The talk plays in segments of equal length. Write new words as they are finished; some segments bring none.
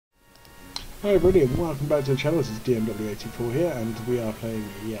Hi everybody and welcome back to the channel. This is DMW84 here and we are playing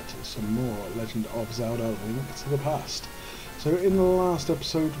yet some more Legend of Zelda: Link to the Past. So in the last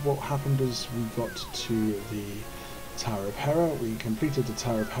episode what happened is we got to the Tower of Hera, we completed the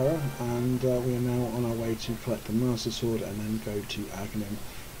Tower of Hera and we are now on our way to collect the Master Sword and then go to Agahnim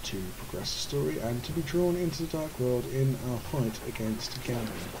to progress the story and to be drawn into the Dark World in our fight against Agahnim.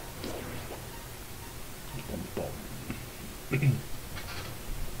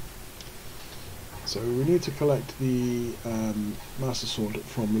 So we need to collect the Master Sword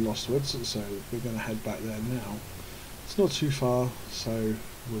from the Lost Woods, so we're going to head back there now. It's not too far, so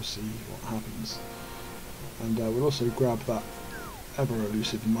we'll see what happens. And we'll also grab that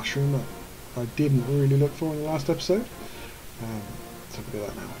ever-elusive mushroom that I didn't really look for in the last episode. So we'll do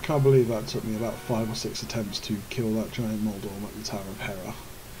that now. I can't believe that took me about 5 or 6 attempts to kill that giant Moldorm at the Tower of Hera.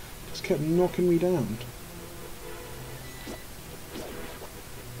 Just kept knocking me down.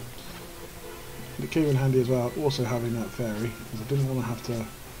 It came in handy as well, also having that fairy, because I didn't want to have to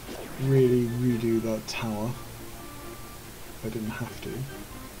really redo that tower. I didn't have to.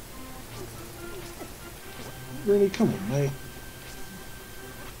 Really, come on mate.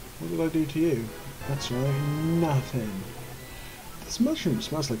 What did I do to you? That's right, nothing. This mushroom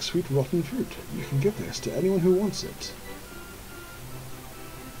smells like sweet rotten fruit. You can give this to anyone who wants it.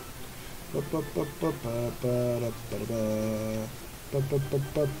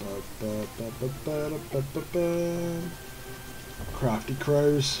 Crafty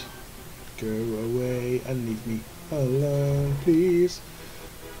crows, go away and leave me alone, please.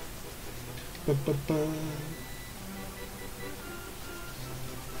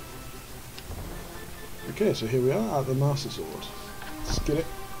 Okay, so here we are at the Master Sword. Let's get it.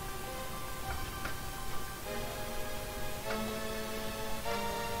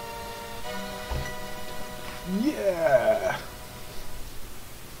 Yeah!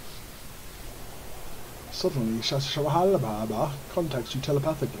 Suddenly, Shashawahalababa contacts you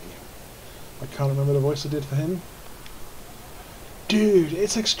telepathically. I can't remember the voice I did for him. Dude,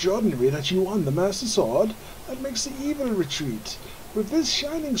 it's extraordinary that you won the Master Sword. That makes the evil retreat. With this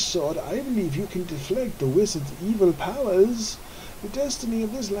shining sword, I believe you can deflect the wizard's evil powers. The destiny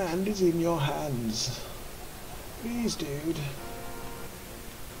of this land is in your hands. Please, dude.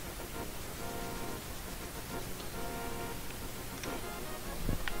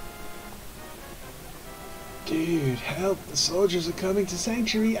 Dude, help! The soldiers are coming to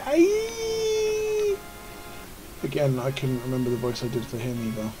Sanctuary! Aye! Again, I couldn't remember the voice I did for him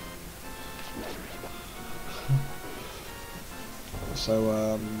either.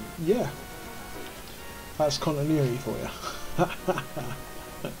 So, yeah. That's continuity for you.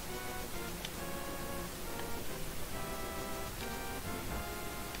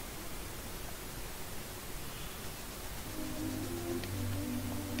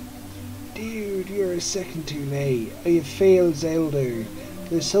 Dude, you're a second too late. I have failed Zelda.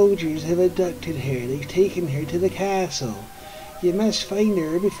 The soldiers have abducted her. They've taken her to the castle. You must find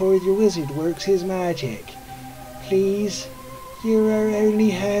her before the wizard works his magic. Please, you're our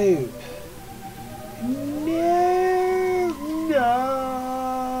only hope. No!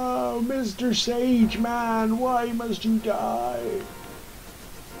 No! Mr. Sage Man, why must you die?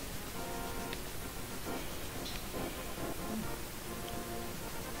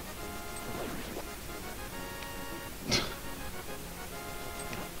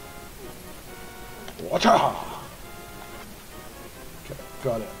 Water! Okay,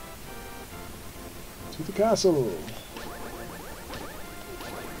 got it. To the castle.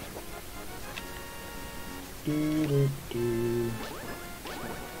 Do.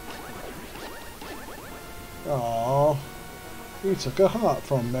 Oh, he took a heart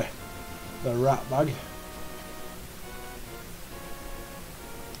from me, the rat bag.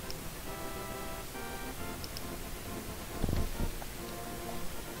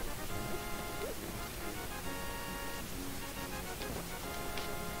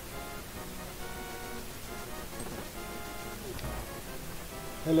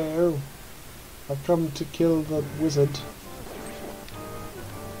 Hello, I've come to kill the wizard.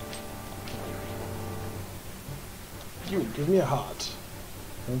 You give me a heart.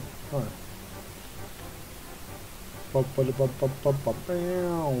 Alright.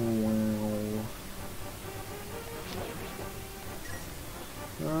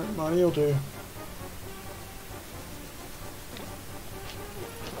 Alright, money will do.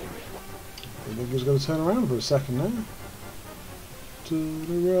 I think he's going to turn around for a second now.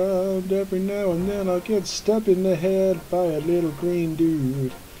 Turn around every now and then, I'll get stabbed in the head by a little green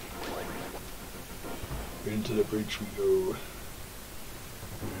dude. Into the bridge we go.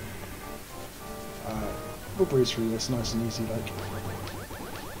 We'll breeze through this nice and easy like.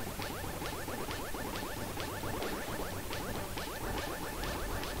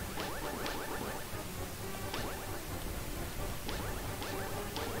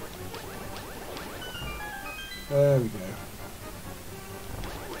 There we go.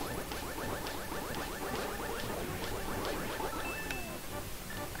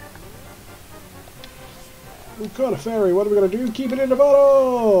 We've got a fairy. What are we going to do? Keep it in the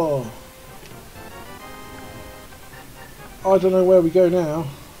bottle! I don't know where we go now.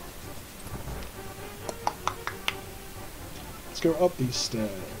 Let's go up these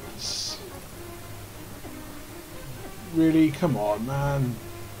stairs. Really? Come on, man.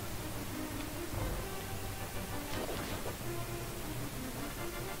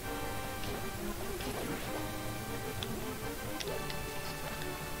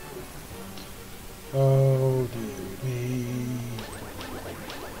 Oh dear me.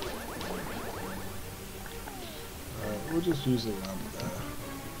 We'll just use the lamp there.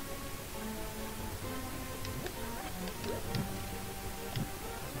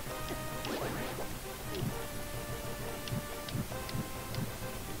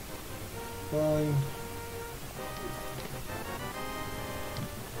 Fine.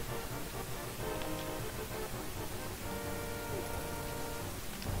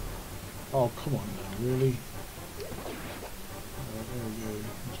 Oh, come on now, really? There we go.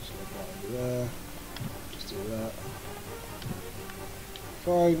 Just like that over there. Just do that.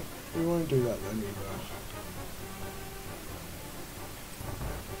 Fine. We won't do that then either.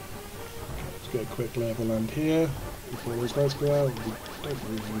 Okay, let's get a quick level land here before those lights go out. We don't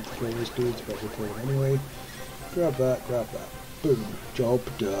really need to kill those dudes, but we'll kill them anyway. Grab that, grab that. Boom. Job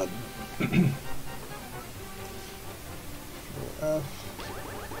done. F.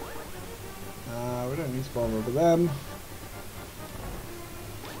 We don't need to bother over them.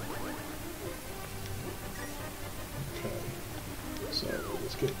 Okay, so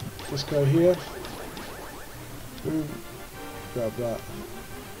let's get this guy here. Boom. Grab that.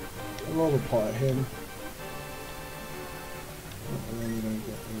 Roll the pot at him. And then you don't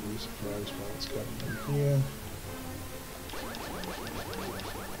get any surprise by what's going on here.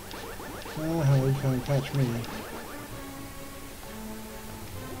 Ah, you can't catch me.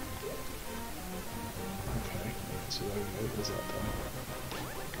 So there we go, there's that done.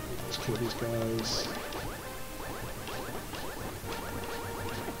 Let's kill these guys.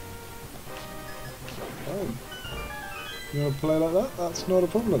 Oh. You want to play like that? That's not a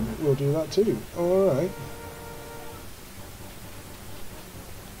problem. We'll do that too. Alright.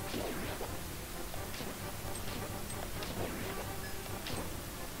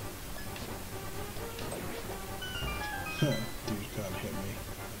 Dude can't hit me.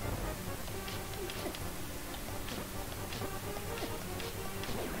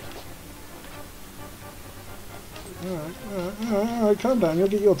 Alright, calm down, you'll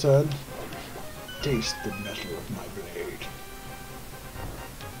get your turn. Taste the metal of my blade.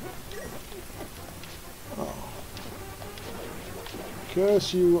 Oh.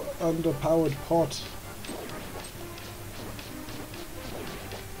 Curse you, underpowered pot. So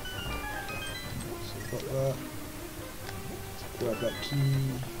got that. Grab that key,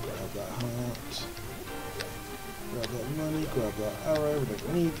 grab that heart. Grab that money, grab that arrow, we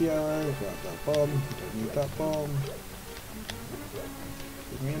don't need the arrow, grab that bomb, we don't need that bomb.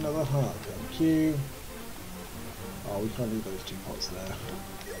 Give me another heart, thank you. Oh, we can't leave those two pots there.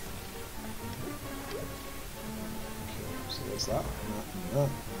 Okay, so there's that, and that.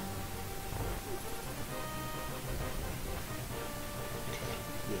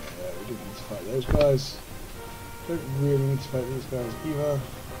 Okay, yeah, we didn't need to fight those guys. Don't really need to fight these guys either.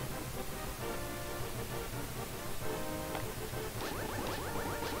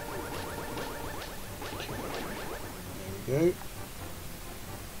 Go.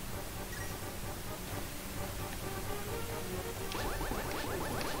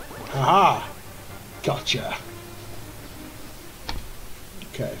 Aha! Gotcha!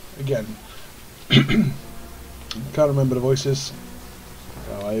 Okay, again. Can't remember the voices,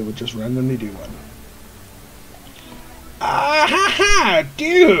 so I would just randomly do one. Ah ha ha!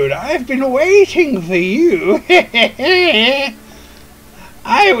 Dude, I've been waiting for you!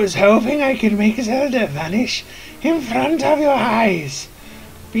 I was hoping I could make Zelda vanish in front of your eyes.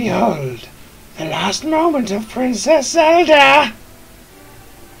 Behold, the last moment of Princess Zelda!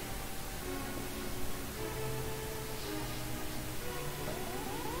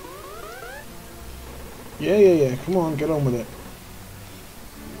 Yeah, come on, get on with it.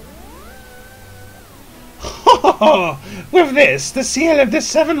 With this, the seal of the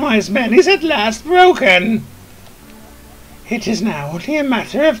 7 wise men is at last broken. It is now only a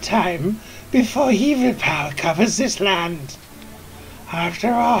matter of time before evil power covers this land.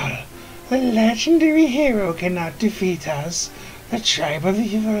 After all, the legendary hero cannot defeat us, the tribe of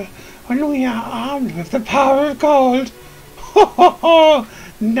evil, when we are armed with the power of gold.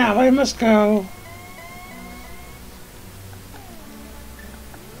 Now I must go.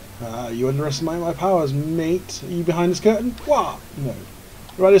 You underestimate my powers, mate. Are you behind this curtain? What? No.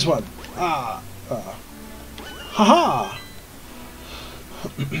 Right, this one. Ha-ha!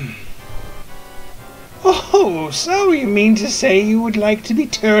 Oh, so you mean to say you would like to be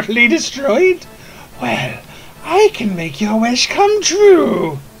totally destroyed? Well, I can make your wish come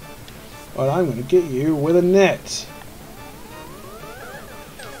true. Well, I'm going to get you with a net.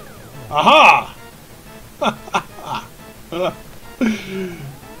 Aha!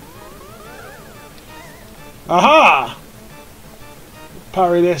 Aha!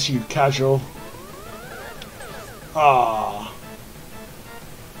 Parry this, you casual. Ah.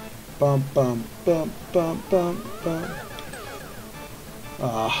 Bum bum bum bum bum bum.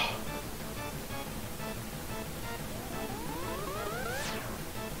 Ah.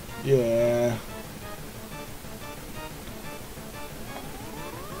 Yeah.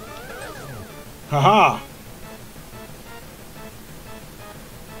 Haha!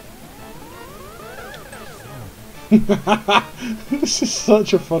 This is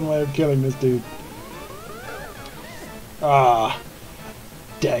such a fun way of killing this dude. Ah.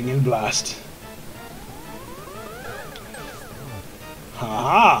 Dang and blast.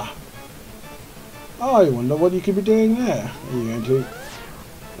 Ha! I wonder what you could be doing there. Are you going to?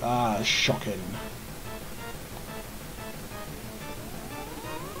 Ah, shocking.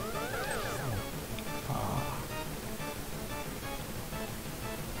 Ah.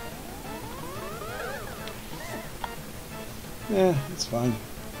 Yeah, it's fine.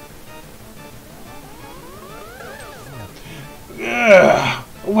 Ugh.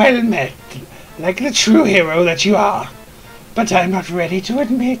 Well met, like the true hero that you are. But I'm not ready to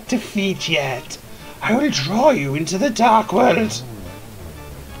admit defeat yet. I will draw you into the dark world.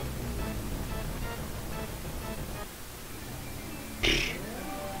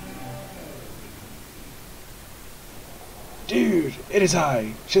 Dude, it is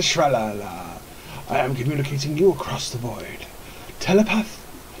I, Shishralala. I am communicating you across the void.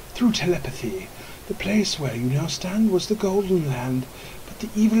 Through telepathy. The place where you now stand was the Golden Land, but the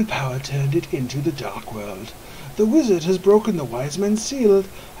evil power turned it into the Dark World. The wizard has broken the wise men's seal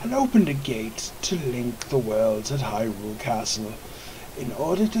and opened a gate to link the worlds at Hyrule Castle. In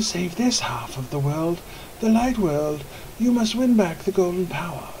order to save this half of the world, the Light World, you must win back the Golden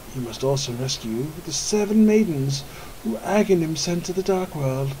Power. You must also rescue the 7 maidens who Agahnim sent to the Dark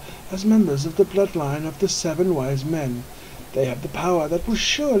World as members of the bloodline of the 7 wise men. They have the power that will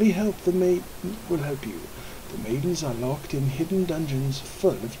surely help you. The maidens are locked in hidden dungeons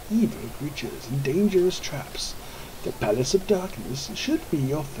full of evil creatures and dangerous traps. The Palace of Darkness should be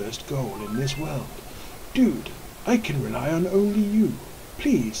your first goal in this world. Dude, I can rely on only you.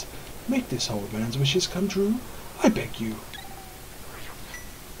 Please, make this old man's wishes come true. I beg you.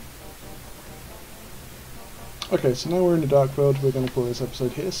 Okay, so now we're in the Dark World. We're going to call this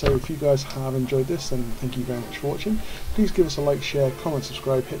episode here. So if you guys have enjoyed this, then thank you very much for watching. Please give us a like, share, comment,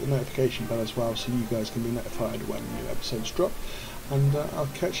 subscribe, hit the notification bell as well so you guys can be notified when new episodes drop. And I'll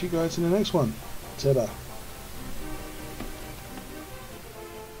catch you guys in the next one. Ta-da.